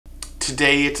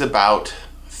Today it's about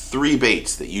 3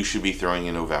 baits that you should be throwing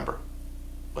in November.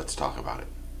 Let's talk about it.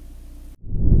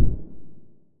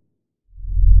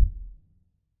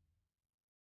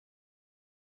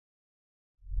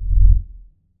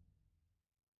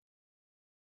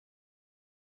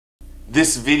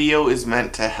 This video is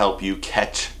meant to help you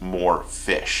catch more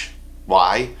fish.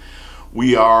 Why?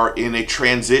 We are in a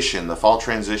transition. The fall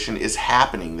transition is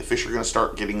happening. The fish are going to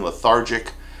start getting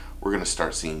lethargic. We're going to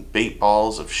start seeing bait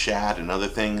balls of shad and other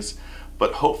things.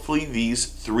 But hopefully these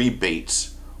 3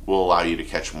 baits will allow you to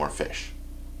catch more fish.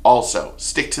 Also,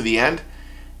 stick to the end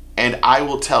and I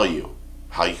will tell you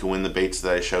how you can win the baits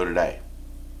that I show today.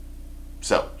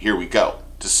 So here we go.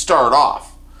 To start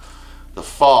off, the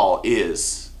fall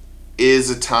is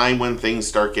a time when things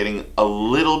start getting a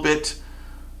little bit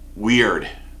weird,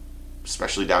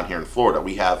 especially down here in Florida.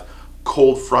 We have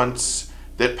cold fronts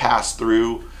that pass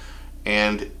through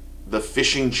and the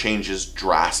fishing changes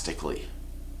drastically.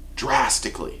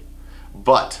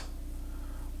 But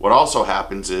what also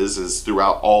happens is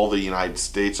throughout all the United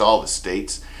States, all the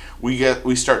states,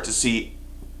 we start to see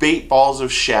bait balls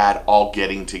of shad all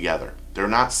getting together. They're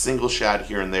not single shad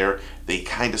here and there, they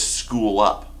kind of school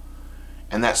up.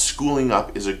 And that schooling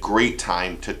up is a great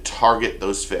time to target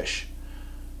those fish.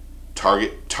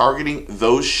 Targeting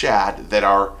those shad that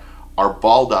are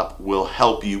balled up will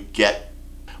help you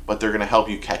but they're going to help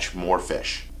you catch more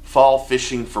fish. Fall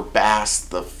fishing for bass,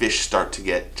 the fish start to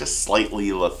get just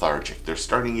slightly lethargic. They're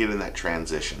starting to get in that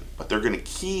transition, but they're going to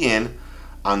key in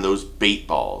on those bait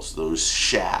balls, those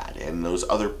shad, and those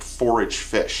other forage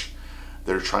fish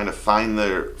that are trying to find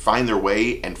their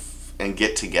way and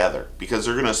get together, because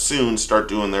they're going to soon start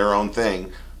doing their own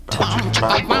thing,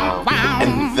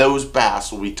 and those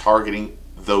bass will be targeting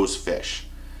those fish.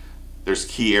 There's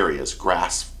key areas,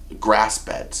 grass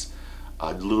beds,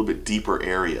 a little bit deeper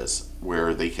areas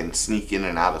where they can sneak in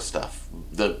and out of stuff,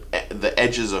 the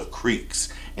edges of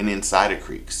creeks and inside of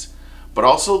creeks. But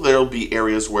also there'll be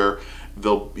areas where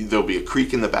there'll be a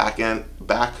creek in the back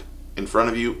in front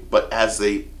of you, but as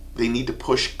they need to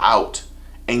push out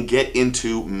and get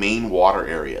into main water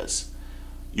areas.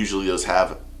 Usually those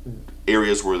have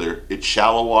areas where it's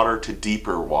shallow water to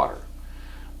deeper water.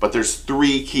 But there's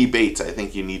 3 key baits I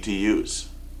think you need to use.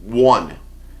 One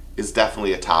is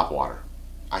definitely a topwater.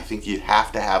 I think you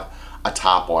have to have a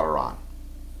topwater on.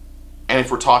 And if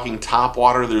we're talking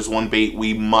topwater, there's one bait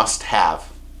we must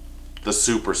have, the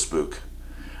Super Spook.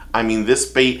 I mean, this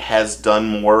bait has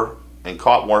done more and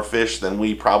caught more fish than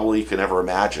we probably could ever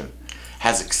imagine.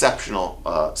 Has exceptional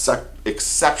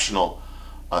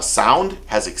sound,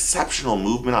 has exceptional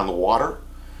movement on the water,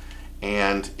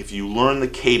 and if you learn the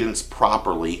cadence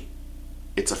properly,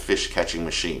 it's a fish catching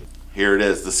machine. Here it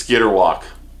is, the skitter walk.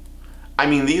 I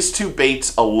mean, these 2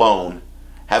 baits alone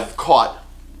have caught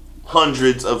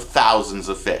hundreds of thousands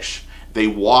of fish. They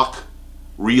walk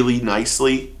really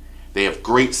nicely. They have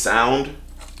great sound.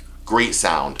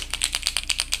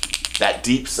 That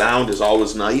deep sound is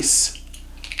always nice.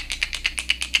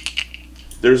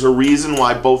 There's a reason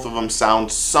why both of them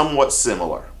sound somewhat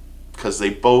similar, because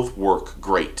they both work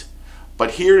great.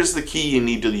 But here's the key you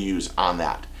need to use on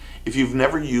that. If you've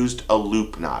never used a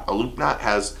loop knot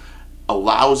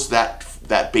allows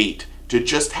that bait to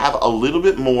just have a little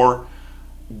bit more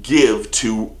give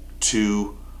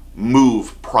to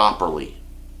move properly.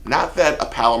 Not that a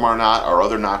Palomar knot or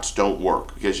other knots don't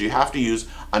work, because you have to use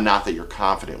a knot that you're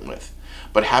confident with.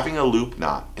 But having a loop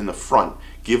knot in the front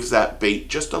gives that bait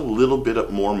just a little bit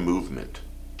more movement,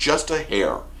 just a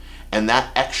hair. And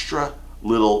that extra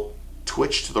little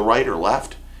twitch to the right or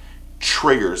left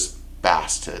triggers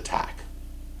bass to attack.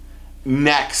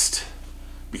 Next,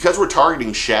 because we're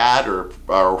targeting shad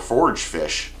or forage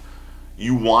fish,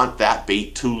 you want that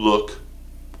bait to look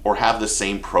or have the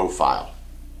same profile.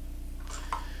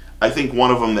 I think one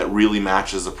of them that really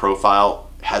matches the profile,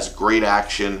 has great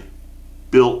action,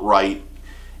 built right,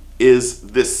 is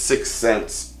this 6th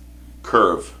Sense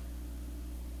curve.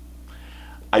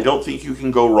 I don't think you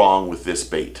can go wrong with this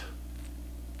bait.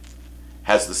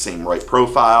 Has the same right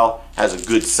profile, has a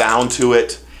good sound to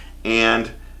it,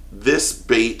 and this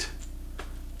bait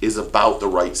is about the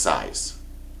right size.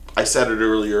 I said it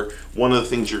earlier, one of the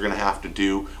things you're going to have to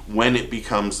do when it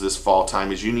becomes this fall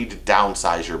time is you need to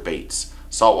downsize your baits.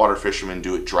 Saltwater fishermen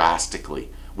do it drastically.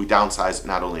 We downsize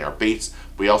not only our baits,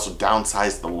 we also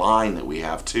downsize the line that we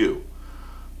have too,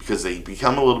 because they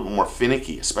become a little bit more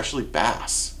finicky, especially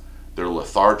bass. They're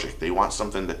lethargic. They want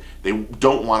something they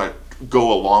don't want to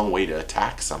go a long way to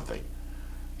attack something.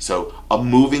 So a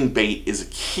moving bait is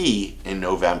a key in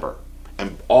November.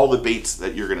 And all the baits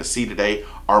that you're going to see today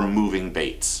are moving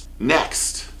baits.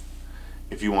 Next,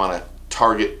 if you want to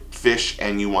target fish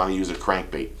and you want to use a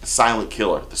crankbait, a silent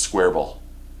killer, the square bill.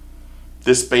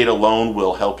 This bait alone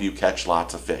will help you catch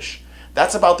lots of fish.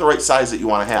 That's about the right size that you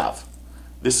want to have.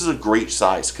 This is a great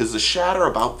size because the shad are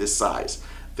about this size.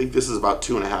 I think this is about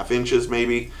 2.5 inches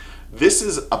maybe. This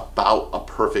is about a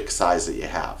perfect size that you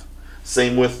have.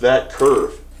 Same with that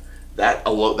curve.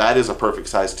 That is a perfect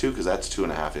size too because that's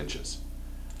 2.5 inches.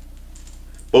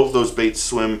 Both those baits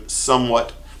swim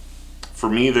somewhat. For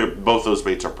me, both those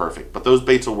baits are perfect, but those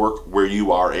baits will work where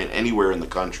you are and anywhere in the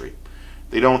country.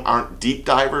 They aren't deep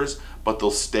divers, but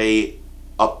they'll stay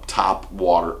up top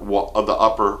water of the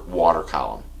upper water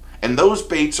column. And those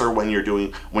baits are when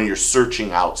you're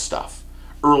searching out stuff.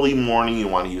 Early morning, you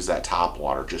want to use that top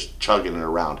water, just chugging it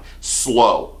around.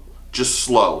 Slow, just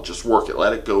work it,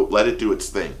 let it go, let it do its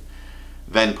thing.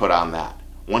 Then put on that.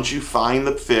 Once you find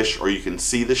the fish or you can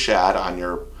see the shad on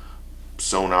your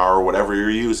sonar or whatever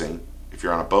you're using, if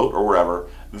you're on a boat or wherever,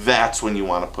 that's when you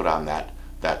want to put on that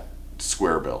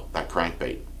square bill, that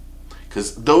crankbait.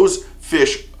 Because those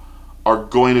fish are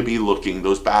going to be looking,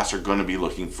 those bass are going to be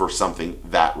looking for something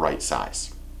that right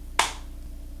size.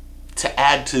 To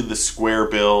add to the square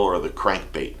bill or the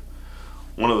crankbait,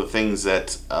 one of the things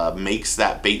that makes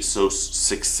that bait so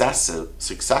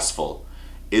successful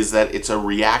is that it's a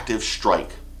reactive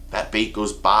strike. That bait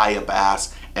goes by a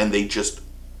bass and they just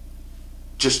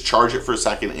charge it for a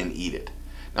second and eat it.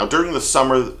 Now during the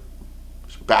summer,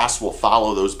 bass will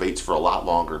follow those baits for a lot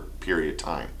longer period of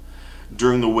time.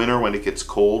 During the winter when it gets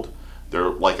cold, they're,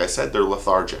 like I said, they're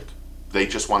lethargic. They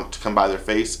just want it to come by their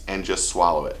face and just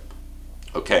swallow it.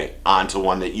 Okay, on to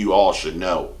one that you all should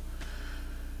know.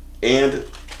 And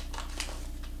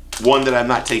one that I'm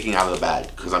not taking out of the bag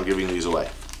because I'm giving these away.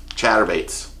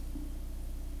 Chatterbaits.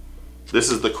 This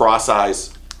is the cross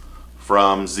eyes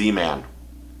from Z-Man.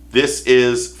 This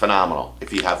is phenomenal.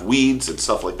 If you have weeds and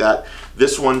stuff like that,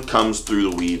 this one comes through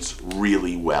the weeds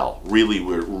really well.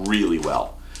 Really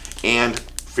well. And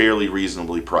fairly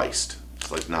reasonably priced. It's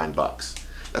like $9.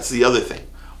 That's the other thing.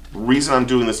 The reason I'm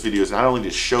doing this video is not only to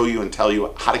show you and tell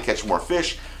you how to catch more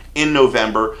fish in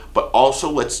November, but also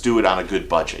let's do it on a good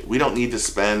budget. We don't need to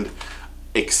spend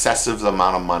excessive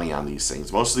amount of money on these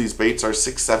things. Most of these baits are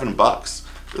 $6,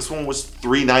 $7. This one was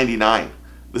 $3.99.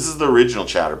 This is the original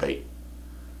chatterbait.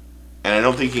 And I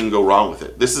don't think you can go wrong with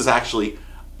it. This is actually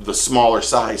the smaller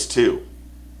size too.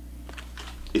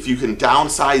 If you can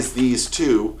downsize these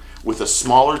two with a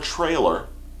smaller trailer,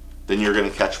 then you're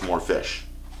going to catch more fish.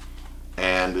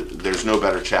 And there's no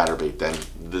better chatterbait than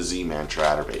the Z-Man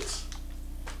chatterbaits.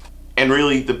 And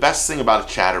really, the best thing about a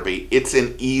chatterbait, it's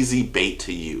an easy bait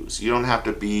to use. You don't have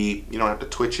to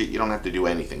twitch it, you don't have to do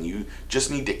anything. You just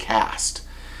need to cast.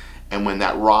 And when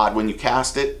that rod, when you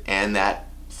cast it and that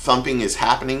thumping is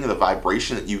happening, the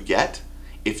vibration that you get,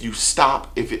 if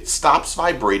it stops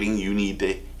vibrating, you need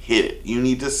to hit it. You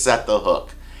need to set the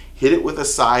hook. Hit it with a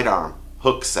sidearm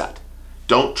hook set.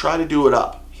 Don't try to do it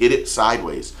up. Hit it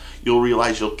sideways. You'll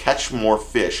realize you'll catch more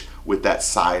fish with that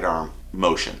sidearm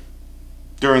motion.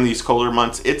 During these colder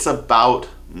months, it's about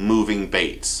moving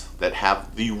baits that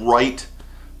have the right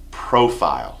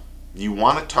profile. You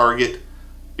want to target,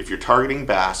 if you're targeting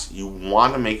bass, you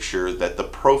want to make sure that the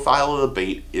profile of the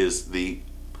bait is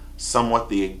somewhat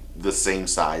the same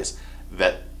size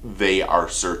that they are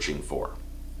searching for.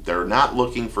 They're not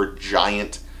looking for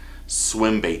giant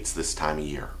swim baits this time of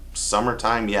year.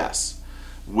 Summertime, yes.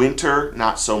 Winter,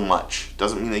 not so much.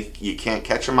 Doesn't mean you can't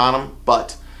catch them on them,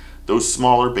 but those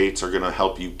smaller baits are going to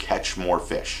help you catch more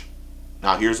fish.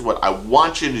 Now here's what I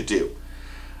want you to do.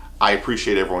 I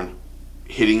appreciate everyone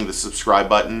hitting the subscribe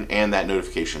button and that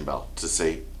notification bell to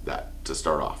say that to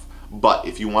start off. But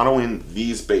if you want to win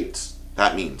these baits,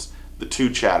 that means the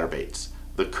 2 chatterbaits,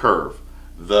 the curve,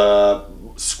 the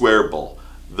square bull,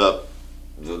 the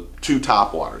 2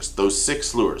 topwaters, those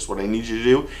 6 lures. What I need you to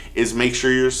do is make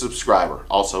sure you're a subscriber.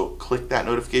 Also, click that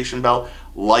notification bell,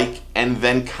 like, and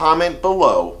then comment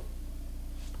below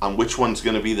on which one's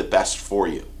going to be the best for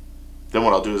you. Then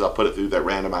what I'll do is I'll put it through that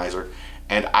randomizer,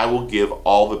 and I will give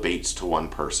all the baits to one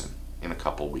person in a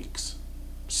couple weeks.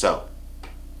 So,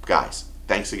 guys,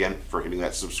 thanks again for hitting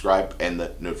that subscribe and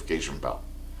the notification bell.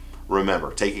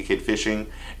 Remember, take a kid fishing,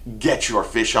 get your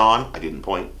fish on. I didn't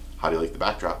point. How do you like the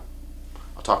backdrop?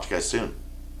 I'll talk to you guys soon.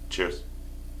 Cheers.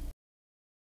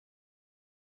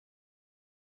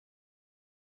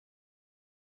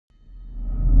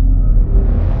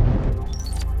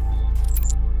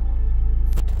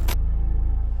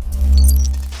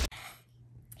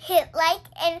 Hit like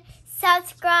and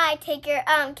subscribe. Take your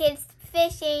kids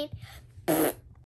fishing.